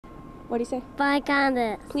What do you say? Buy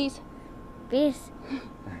condoms. Please. Please.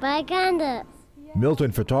 Buy condoms.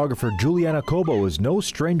 Milton photographer Juliana Cobo is no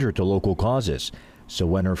stranger to local causes. So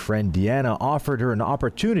when her friend Deanna offered her an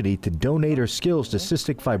opportunity to donate her skills to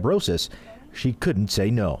cystic fibrosis, she couldn't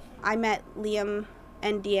say no. I met Liam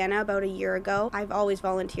and Deanna about a year ago. I've always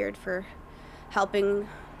volunteered for helping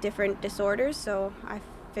different disorders, so I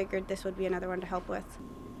figured this would be another one to help with.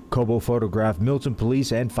 Cobo photographed Milton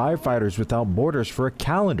Police and Firefighters Without Borders for a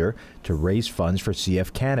calendar to raise funds for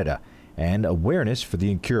CF Canada and awareness for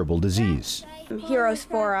the incurable disease. Heroes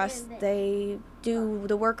for us. They do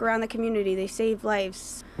the work around the community. They save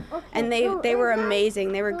lives. And they were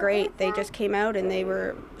amazing. They were great. They just came out and they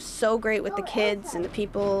were so great with the kids and the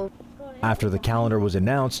people. After the calendar was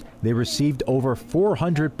announced, they received over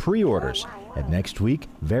 400 pre-orders. And next week,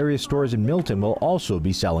 various stores in Milton will also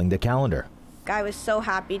be selling the calendar. I was so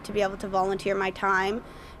happy to be able to volunteer my time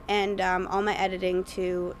and all my editing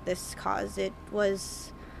to this cause. It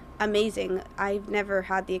was amazing. I've never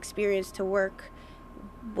had the experience to work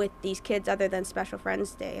with these kids other than Special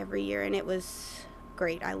Friends Day every year, and it was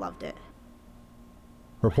great. I loved it.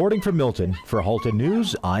 Reporting from Milton, for Halton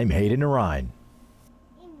News, I'm Hayden Arine.